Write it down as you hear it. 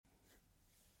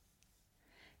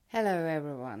Hello,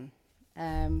 everyone.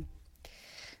 Um,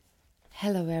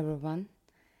 Hello, everyone.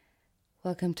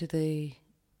 Welcome to the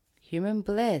Human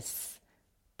Bliss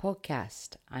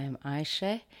podcast. I am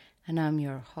Aisha, and I'm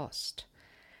your host.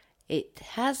 It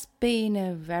has been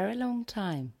a very long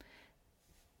time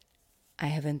I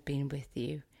haven't been with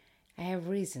you. I have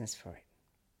reasons for it.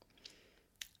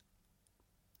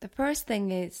 The first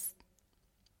thing is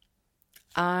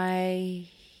I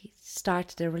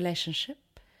started a relationship,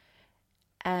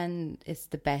 and it's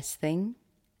the best thing,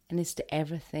 and it's the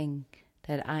everything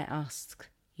that I ask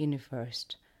universe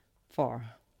for.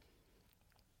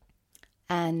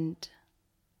 And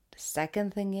the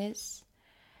second thing is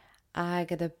I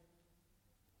get a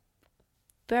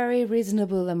very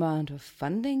reasonable amount of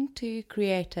funding to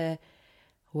create a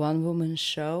one-woman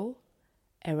show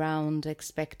around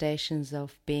expectations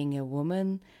of being a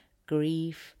woman,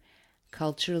 grief,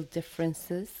 cultural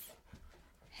differences.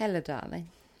 Hello, darling.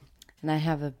 And I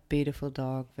have a beautiful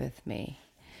dog with me.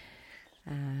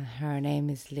 Her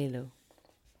name is Lulu.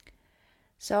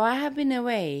 So I have been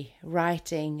away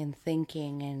writing and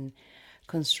thinking and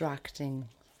constructing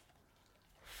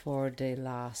for the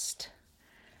last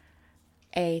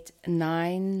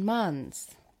 8-9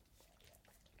 months.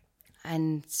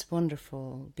 And it's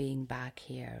wonderful being back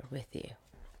here with you.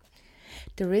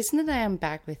 The reason that I am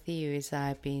back with you is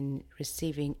I've been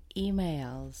receiving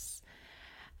emails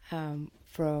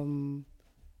from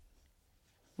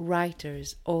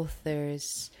writers,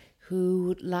 authors who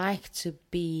would like to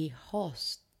be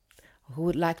host, who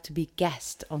would like to be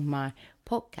guest on my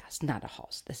podcast. Not a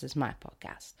host, this is my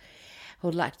podcast. Who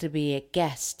would like to be a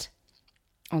guest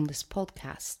on this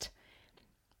podcast.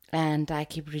 And I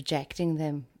keep rejecting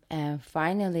them. And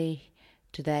finally,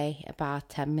 today, about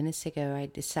 10 minutes ago, I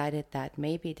decided that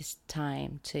maybe it is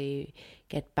time to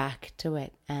get back to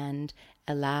it and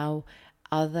allow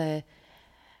other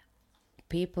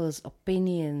people's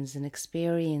opinions and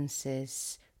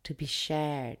experiences to be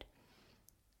shared.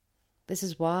 This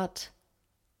is what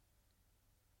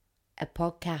a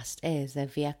podcast is, a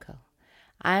vehicle.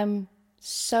 I'm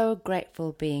so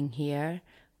grateful being here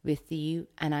with you,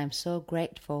 and I'm so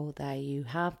grateful that you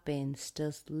have been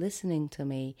still listening to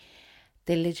me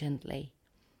diligently.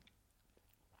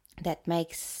 That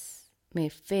makes me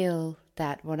feel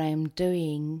that what I'm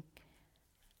doing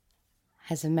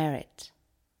has a merit.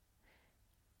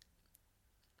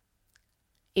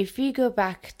 If you go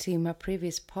back to my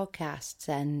previous podcasts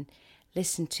and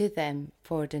listen to them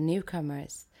for the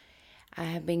newcomers, I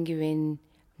have been giving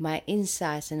my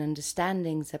insights and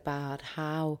understandings about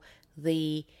how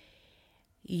the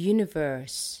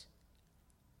universe,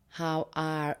 how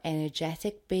our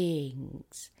energetic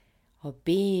beings, or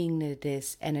being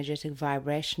this energetic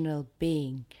vibrational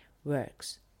being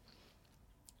works.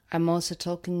 I'm also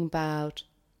talking about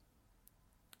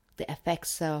the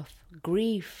effects of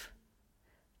grief,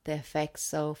 the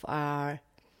effects of our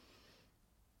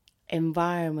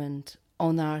environment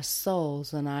on our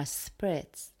souls, on our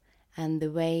spirits, and the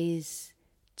ways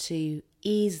to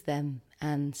ease them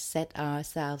and set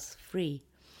ourselves free.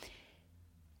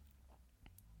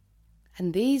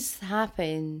 And these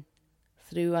happen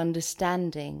through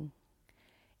understanding.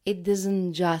 It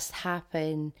doesn't just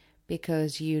happen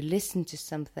because you listen to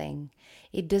something.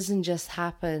 It doesn't just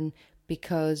happen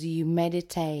because you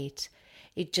meditate.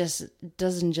 It just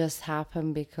doesn't just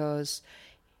happen because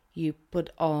you put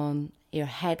on your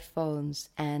headphones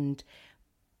and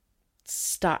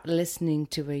start listening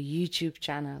to a YouTube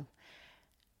channel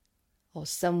or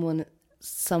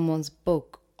someone's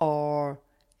book or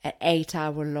an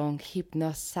 8-hour-long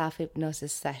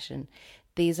self-hypnosis session.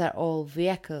 These are all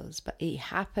vehicles, but it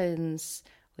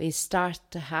starts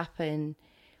to happen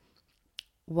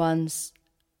once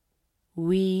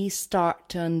we start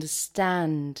to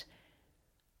understand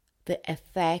the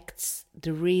effects,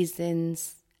 the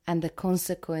reasons, and the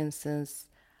consequences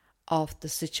of the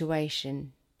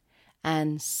situation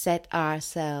and set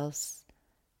ourselves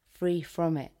free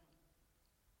from it.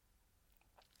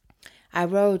 I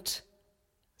wrote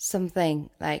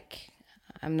something like,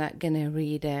 I'm not going to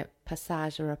read a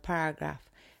passage or a paragraph,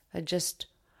 but just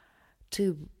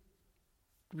 2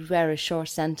 very short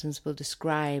sentences will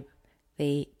describe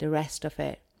the rest of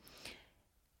it.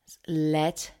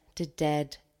 Let the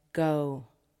dead go.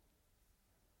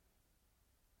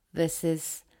 This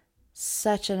is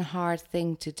such a hard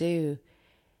thing to do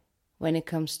when it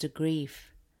comes to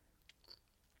grief.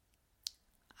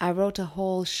 I wrote a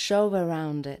whole show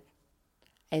around it.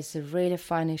 It's a really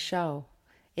funny show.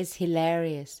 It's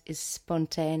hilarious. It's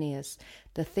spontaneous.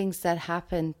 The things that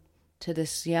happened to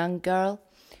this young girl,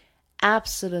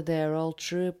 absolutely they're all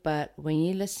true, but when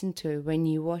you listen to it, when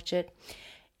you watch it,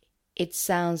 it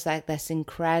sounds like this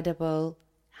incredible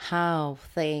how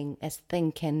thing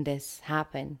can this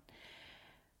happen.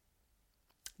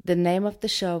 The name of the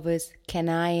show is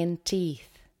Canine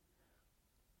Teeth.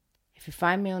 If you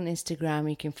find me on Instagram,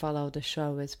 you can follow the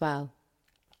show as well.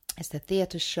 It's a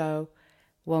theatre show,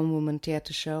 one-woman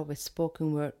theatre show with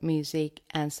spoken word music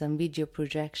and some video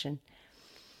projection.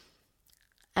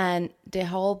 And the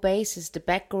whole basis, the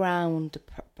background,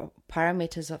 the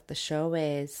parameters of the show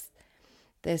is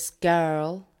this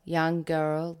young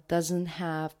girl, doesn't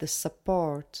have the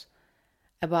support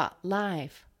about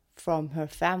life from her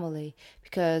family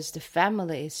because the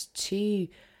family is too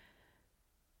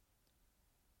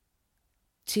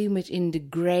much in the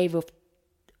grave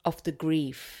of the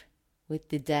grief with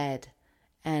the dead,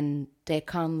 and they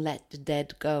can't let the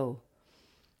dead go.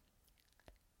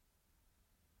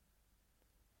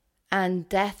 And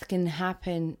death can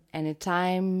happen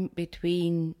anytime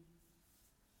between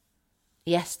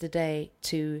yesterday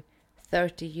to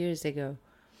 30 years ago,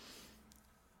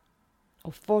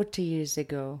 or 40 years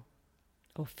ago,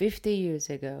 or 50 years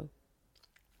ago.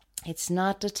 It's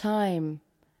not the time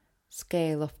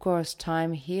scale. Of course,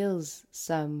 time heals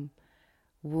some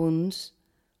wounds,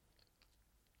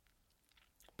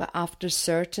 but after a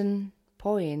certain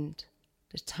point,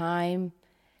 the time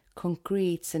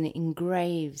concretes and it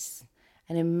engraves,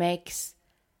 and it makes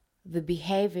the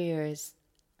behaviors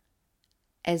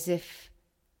as if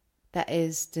that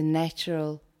is the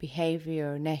natural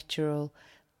behavior, natural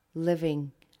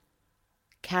living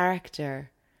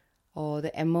character, or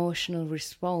the emotional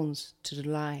response to the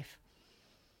life.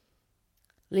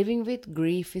 Living with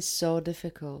grief is so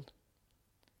difficult.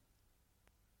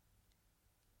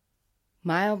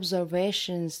 My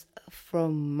observations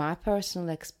from my personal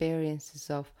experiences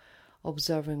of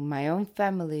observing my own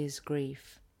family's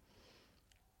grief.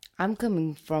 I'm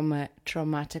coming from a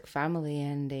traumatic family,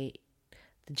 and the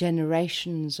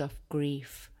generations of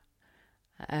grief.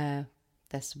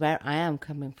 That's where I am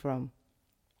coming from.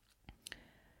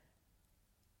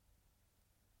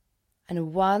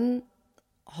 And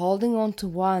holding on to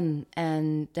one,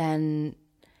 and then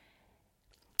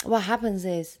what happens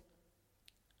is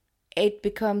it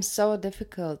becomes so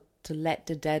difficult to let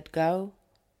the dead go,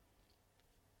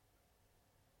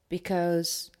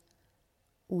 because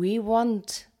we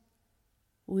want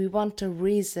a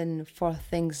reason for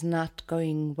things not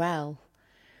going well.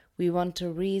 We want a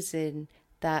reason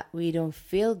that we don't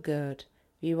feel good.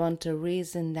 We want a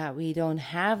reason that we don't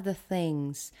have the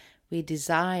things we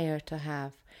desire to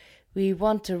have. We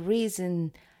want a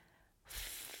reason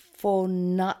for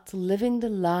not living the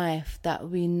life that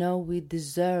we know we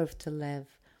deserve to live.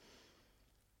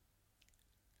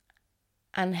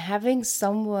 And having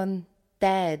someone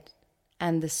dead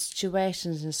and the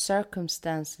situations and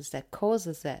circumstances that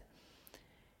causes it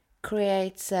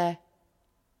creates an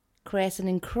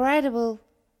incredible,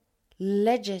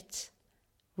 legit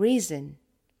reason.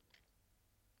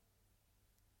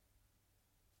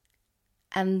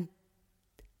 And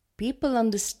people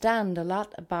understand a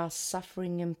lot about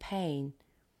suffering and pain,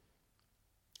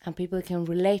 and people can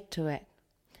relate to it.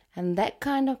 And that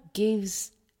kind of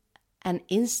gives an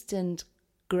instant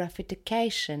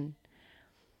gratification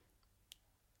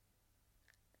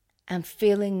and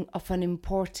feeling of an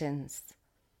importance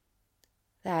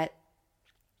that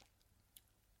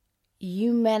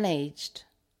you managed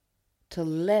to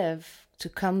live, to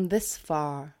come this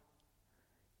far,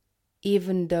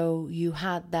 even though you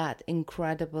had that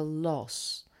incredible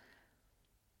loss.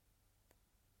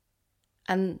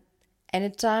 And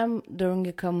anytime during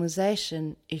a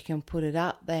conversation you can put it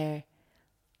out there,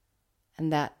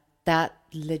 and that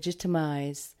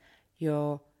legitimizes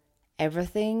your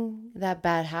everything that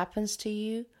bad happens to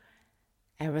you,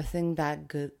 everything that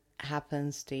good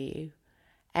happens to you,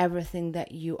 everything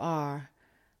that you are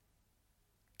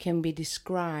can be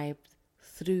described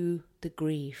through the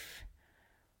grief.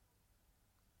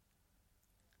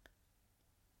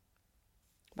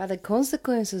 But the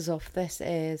consequences of this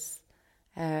is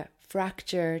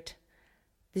fractured,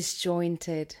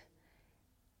 disjointed,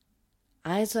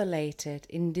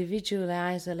 individually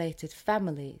isolated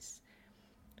family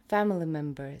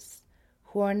members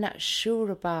who are not sure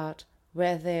about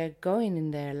where they're going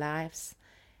in their lives,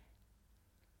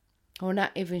 who are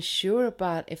not even sure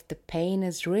about if the pain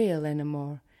is real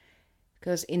anymore.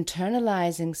 Because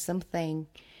internalizing something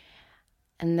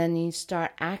and then you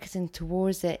start acting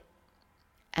towards it,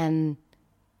 and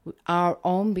our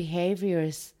own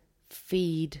behaviors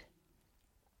feed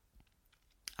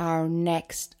our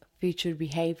next future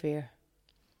behavior.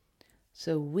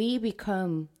 So we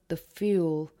become the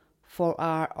fuel for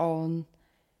our own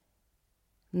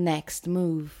next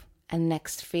move and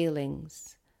next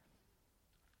feelings.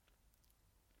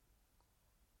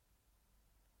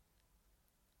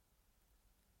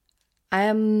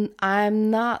 I'm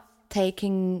not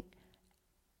taking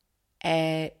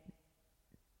a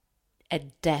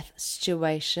death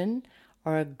situation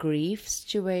or a grief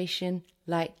situation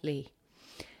lightly.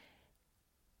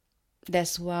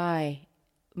 That's why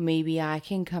maybe I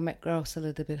can come across a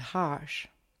little bit harsh.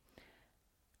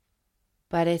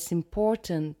 But it's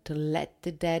important to let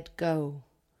the dead go.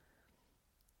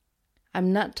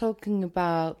 I'm not talking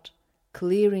about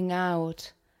clearing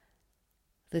out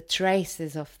the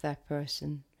traces of that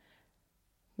person.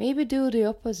 Maybe do the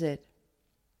opposite.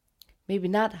 Maybe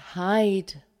not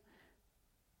hide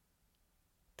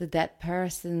the dead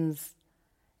person's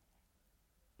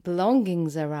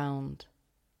belongings around,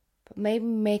 but maybe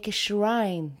make a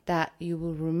shrine that you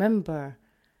will remember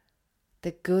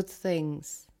the good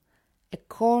things, a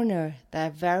corner that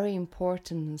are very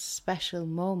important and special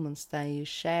moments that you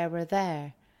share are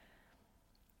there.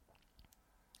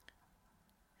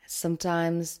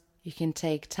 Sometimes you can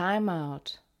take time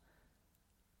out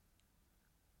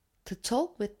to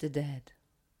talk with the dead.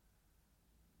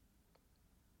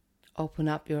 Open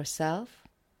up yourself,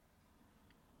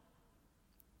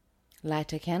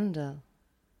 light a candle,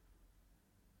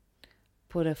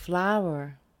 put a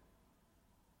flower,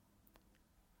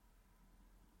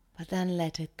 but then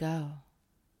let it go.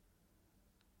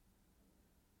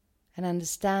 And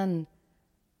understand,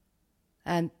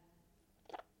 and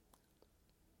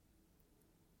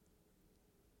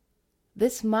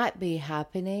this might be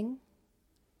happening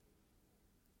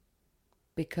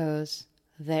because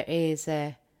there is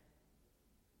a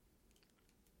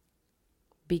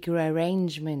bigger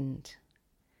arrangement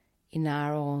in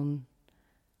our own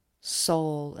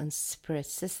soul and spirit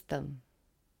system.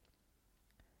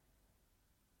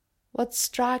 What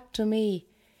struck to me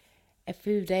a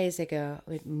few days ago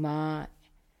with my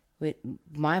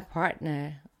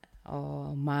partner,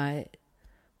 or my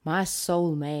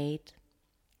soulmate,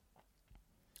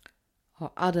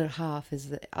 or other half, is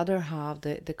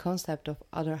the concept of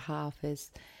other half is,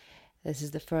 this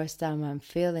is the first time I'm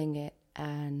feeling it,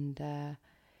 and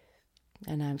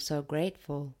I'm so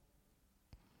grateful.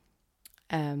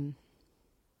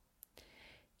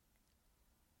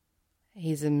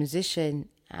 He's a musician,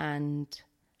 and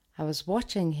I was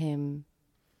watching him,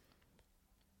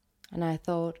 and I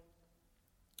thought,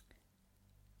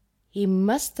 he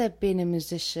must have been a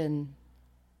musician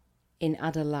in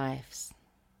other lives,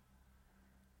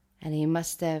 and he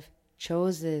must have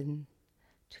chosen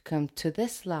to come to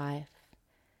this life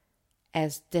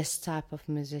as this type of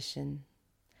musician,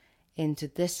 into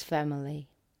this family,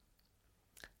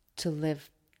 to live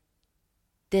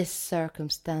these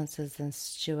circumstances and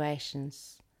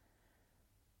situations.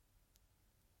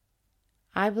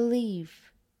 I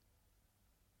believe,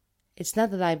 it's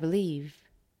not that I believe,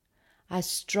 I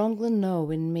strongly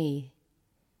know in me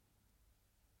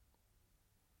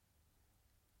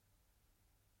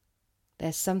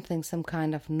there's some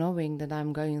kind of knowing that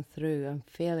I'm going through and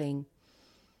feeling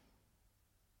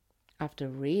after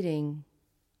reading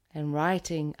and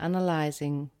writing,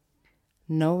 analyzing,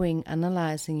 knowing,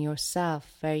 analyzing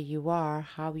yourself, where you are,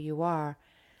 how you are,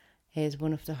 is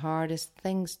one of the hardest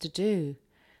things to do.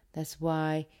 That's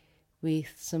why we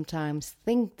sometimes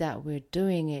think that we're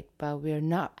doing it, but we're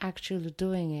not actually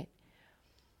doing it.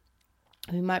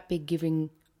 We might be giving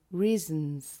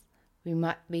reasons, we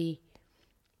might be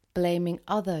blaming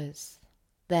others,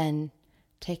 then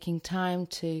taking time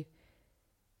to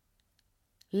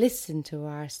listen to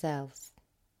ourselves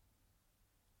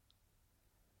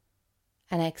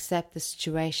and accept the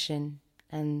situation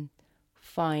and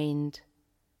find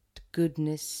the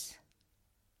goodness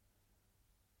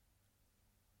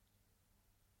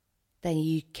that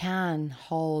you can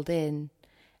hold in,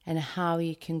 and how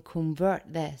you can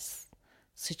convert this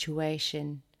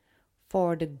situation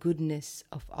for the goodness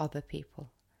of other people.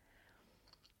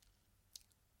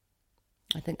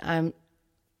 I think I'm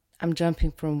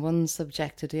jumping from one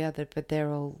subject to the other, but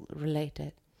they're all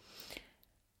related.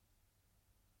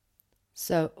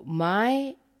 So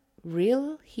my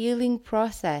real healing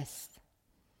process,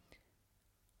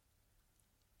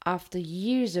 after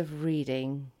years of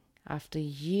reading, after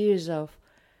years of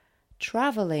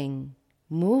traveling,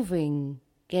 moving,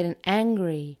 getting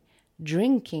angry,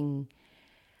 drinking,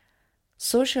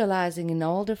 socializing in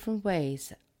all different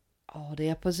ways, or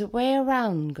the opposite way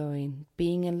around going,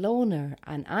 being a loner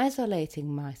and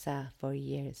isolating myself for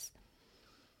years,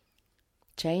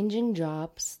 changing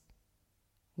jobs,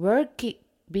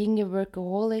 being a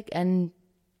workaholic and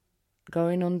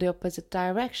going on the opposite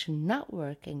direction, not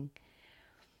working,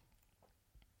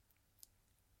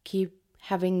 keep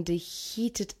having the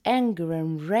heated anger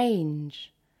and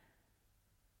rage,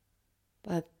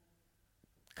 but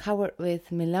covered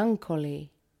with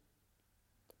melancholy,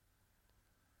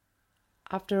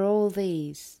 after all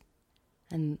these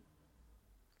and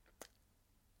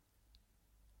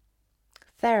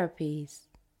therapies,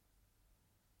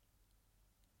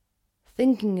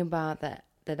 thinking about that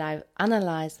I've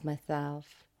analyzed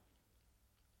myself,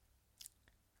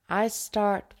 I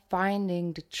start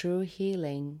finding the true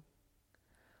healing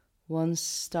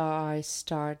once I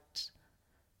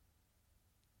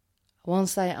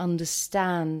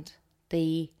understand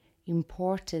the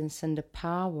importance and the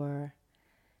power,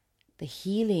 the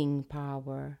healing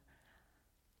power,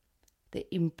 the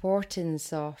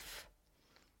importance of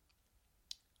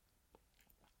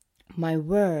my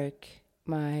work,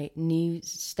 my new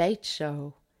stage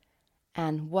show,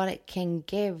 and what it can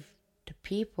give to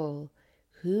people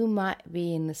who might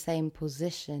be in the same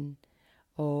position,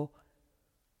 or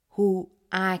who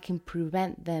I can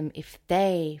prevent them if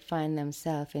they find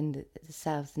themselves in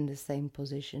the same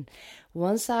position.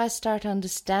 Once I start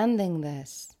understanding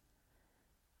this,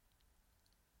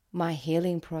 my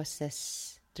healing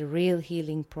process, the real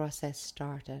healing process,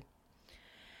 started.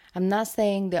 I'm not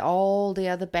saying that all the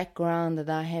other background that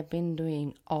I have been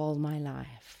doing all my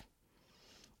life,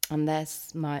 and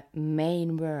that's my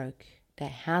main work,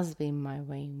 that has been my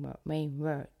main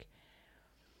work.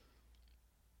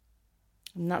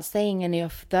 I'm not saying any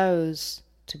of those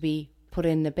to be put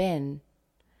in the bin,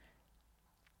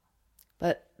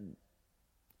 but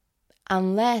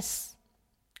unless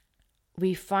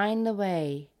we find a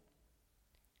way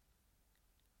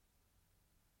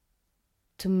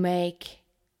to make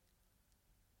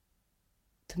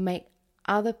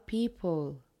other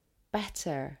people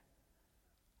better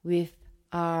with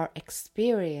our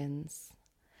experience,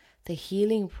 the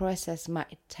healing process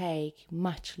might take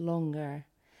much longer,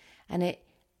 and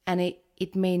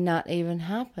it may not even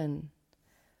happen,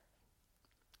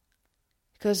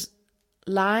 because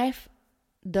life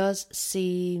does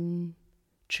seem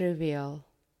trivial.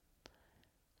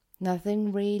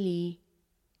 Nothing really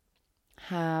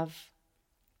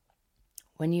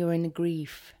when you're in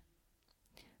grief,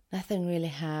 nothing really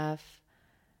have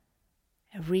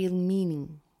a real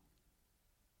meaning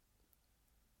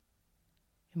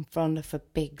in front of a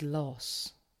big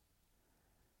loss.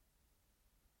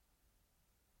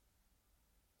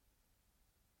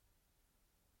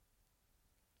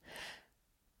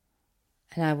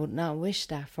 And I would not wish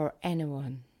that for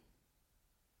anyone.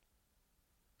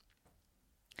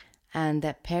 And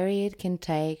that period can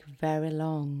take very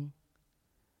long.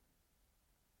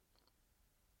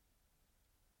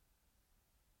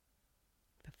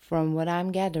 But from what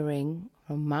I'm gathering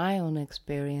from my own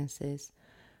experiences,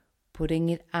 putting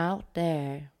it out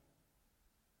there,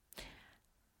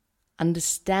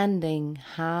 understanding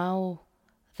how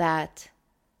that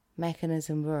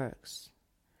mechanism works,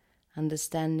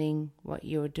 understanding what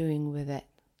you're doing with it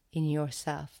in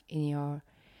yourself, in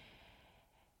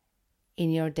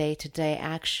your day-to-day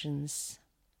actions,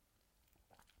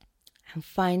 and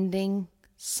finding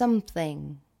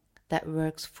something that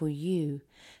works for you,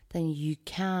 then you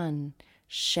can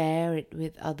share it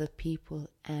with other people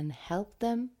and help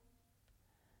them.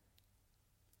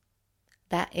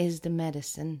 That is the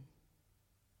medicine.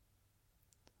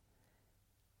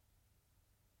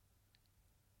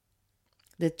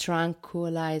 The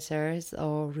tranquilizers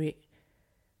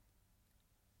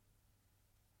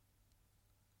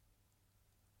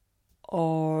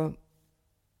or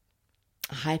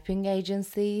hyping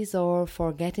agencies or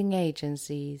forgetting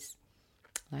agencies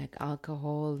like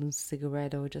alcohol and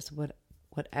cigarette, or just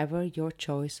whatever your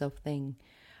choice of thing,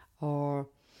 or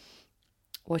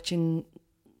watching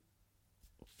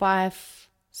 5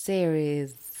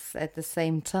 series at the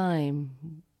same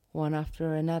time, one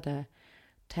after another,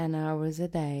 10 hours a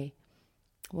day,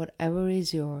 whatever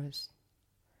is yours,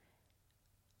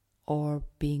 or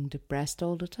being depressed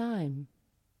all the time.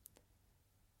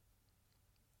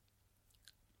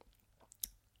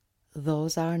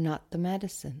 Those are not the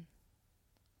medicine.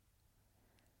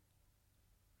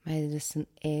 Medicine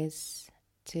is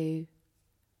to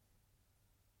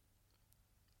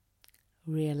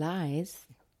realize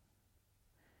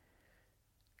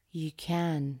you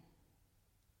can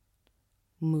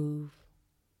move,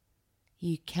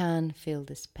 you can feel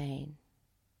this pain,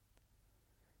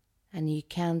 and you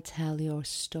can tell your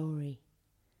story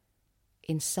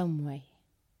in some way.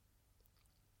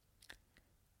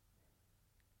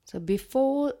 So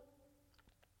before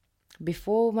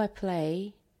my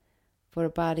play, for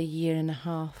about 1.5 years,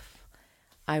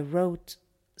 I wrote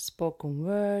spoken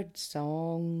word,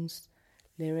 songs,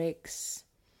 lyrics,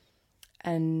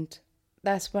 and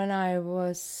that's what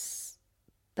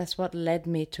led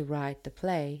me to write the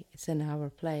play. It's an hour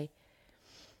play.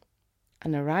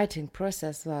 And the writing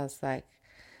process was like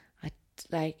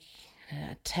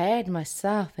And I teared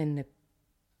myself in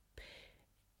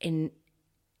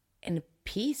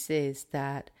pieces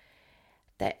that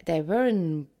they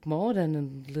weren't more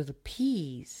than little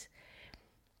peas.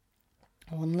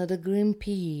 One little green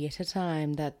pea at a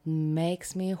time that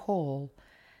makes me whole.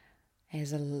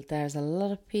 There's a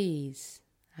lot of peas.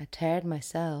 I teared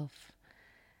myself.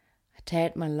 I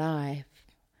teared my life.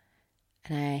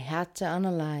 And I had to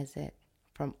analyze it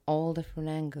from all different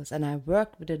angles. And I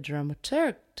worked with a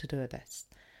dramaturg to do this.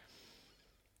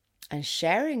 And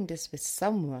sharing this with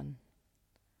someone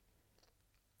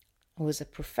who was a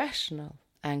professional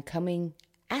and coming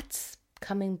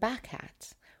back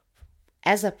at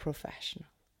as a professional.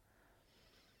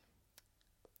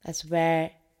 That's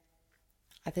where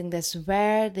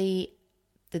the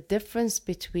difference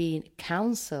between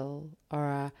counsel or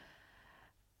a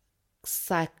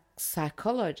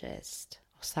psychologist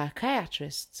or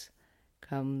psychiatrist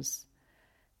comes.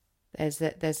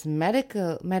 There's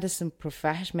medical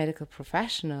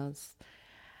professionals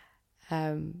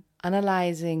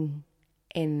analyzing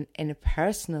in a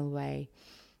personal way,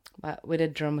 but with a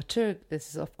dramaturg, this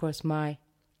is of course my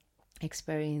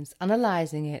experience,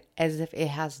 analyzing it as if it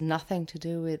has nothing to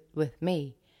do with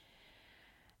me,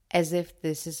 as if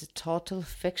this is a total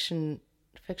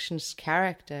fiction's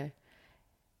character,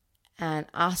 and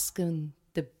asking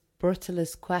the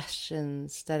brutalist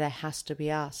questions that has to be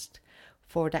asked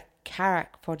for that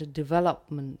character, for the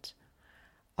development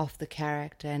of the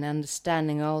character, and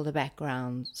understanding all the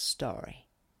background story.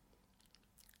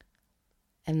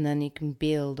 And then you can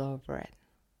build over it.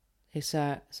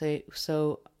 So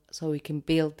we can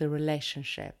build the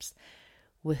relationships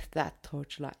with that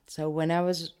torchlight. So when I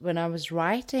was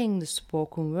writing the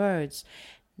spoken words,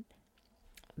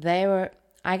 they were,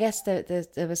 I guess there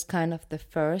was kind of the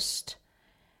first.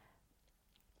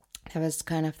 That was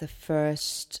kind of the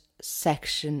first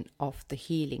section of the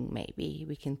healing. Maybe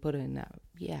we can put it in that.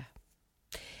 Yeah.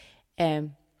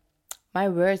 My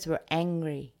words were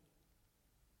angry.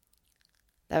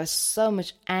 There was so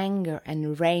much anger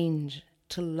and range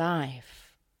to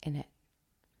life in it.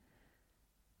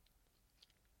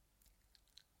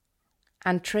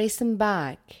 And tracing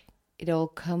back, it all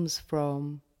comes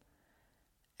from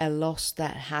a loss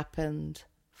that happened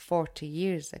 40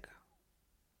 years ago.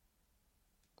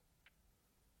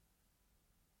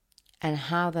 And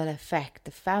how that affect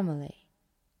the family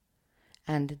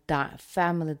and the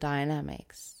family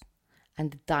dynamics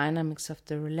and the dynamics of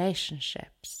the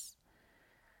relationships.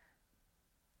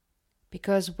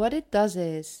 Because what it does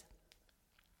is,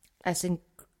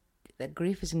 that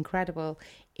grief is incredible,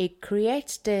 it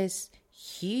creates this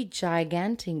huge,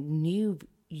 gigantic new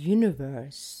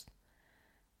universe.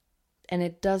 And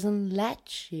it doesn't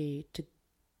let you to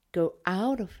go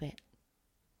out of it.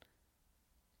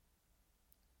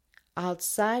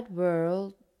 Outside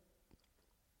world,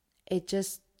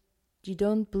 you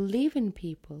don't believe in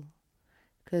people.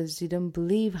 Because you don't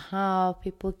believe how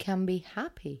people can be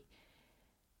happy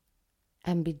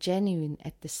and be genuine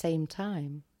at the same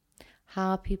time.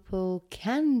 How people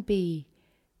can be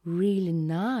really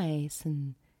nice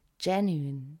and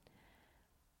genuine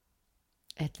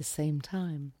at the same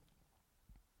time.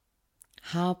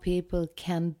 How people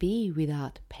can be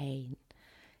without pain.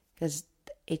 Because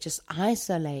it just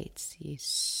isolates you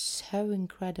so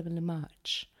incredibly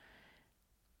much.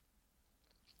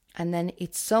 And then in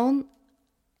its own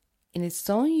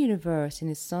universe, in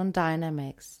its own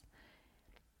dynamics,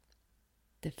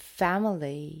 the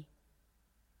family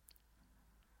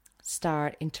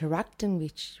start interacting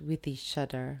with each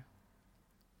other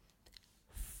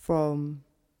from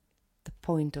the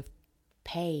point of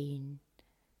pain,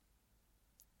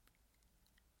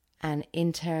 and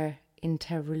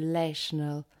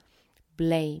interrelational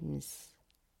blames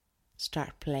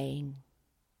start playing.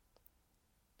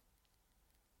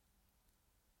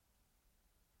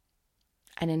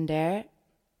 And in there,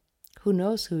 who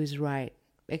knows who is right?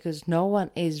 Because no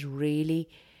one is really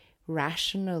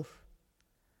rational.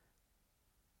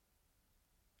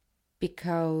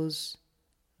 Because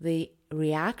the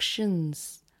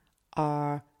reactions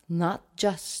are not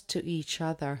just to each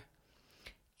other.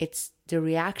 The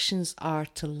reactions are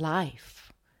to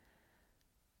life,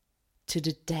 to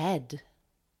the dead.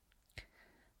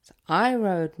 So I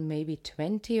wrote maybe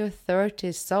 20 or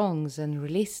 30 songs and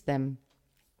released them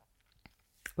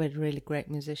with really great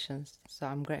musicians. So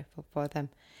I'm grateful for them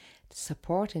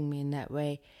supporting me in that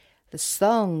way. The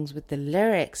songs with the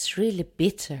lyrics really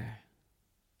bitter.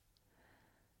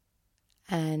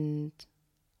 And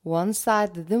one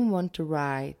side didn't want to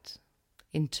write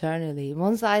internally.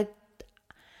 Once I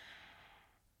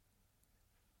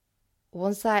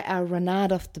ran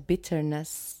out of the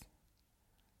bitterness,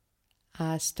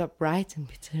 I stop writing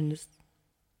between this.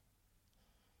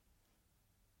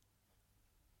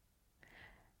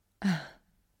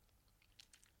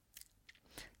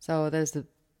 So there's a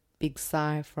big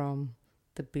sigh from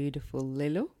the beautiful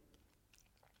Lilu.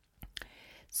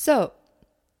 So,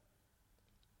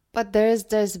 but there's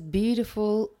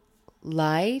beautiful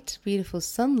light, beautiful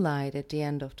sunlight at the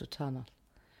end of the tunnel.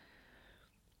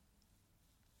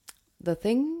 The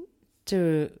thing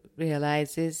to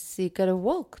realize is you gotta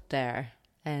walk there,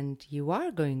 and you are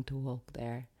going to walk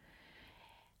there,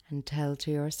 and tell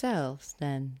to yourselves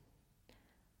then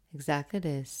exactly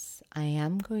this: I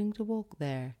am going to walk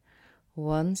there,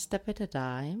 one step at a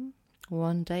time,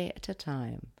 one day at a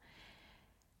time.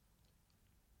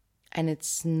 And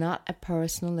it's not a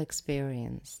personal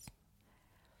experience.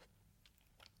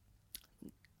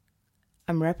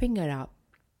 I'm wrapping it up.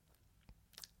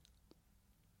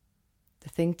 The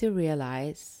thing to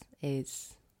realize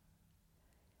is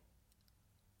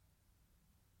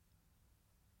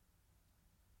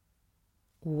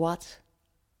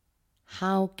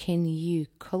how can you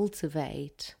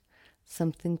cultivate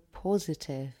something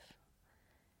positive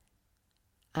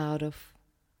out of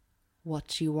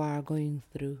what you are going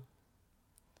through?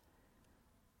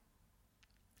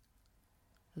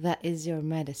 That is your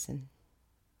medicine.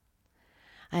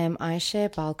 I am Aisha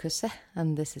Balkuse,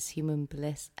 and this is Human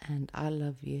Bliss, and I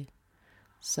love you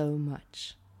so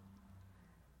much.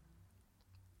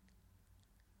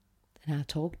 And I'll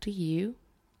talk to you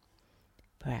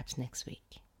perhaps next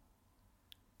week.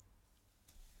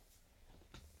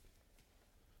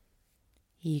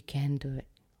 You can do it.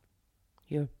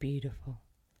 You're beautiful.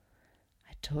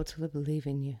 I totally believe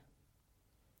in you.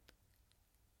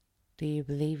 Do you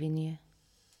believe in you?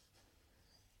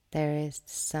 There is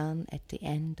the sun at the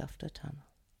end of the tunnel.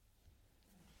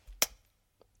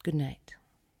 Good night.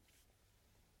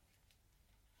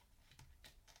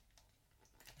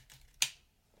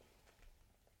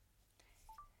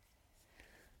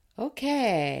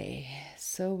 Okay,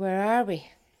 so where are we?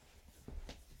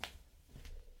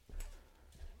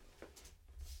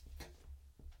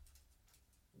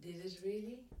 Did it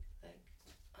really?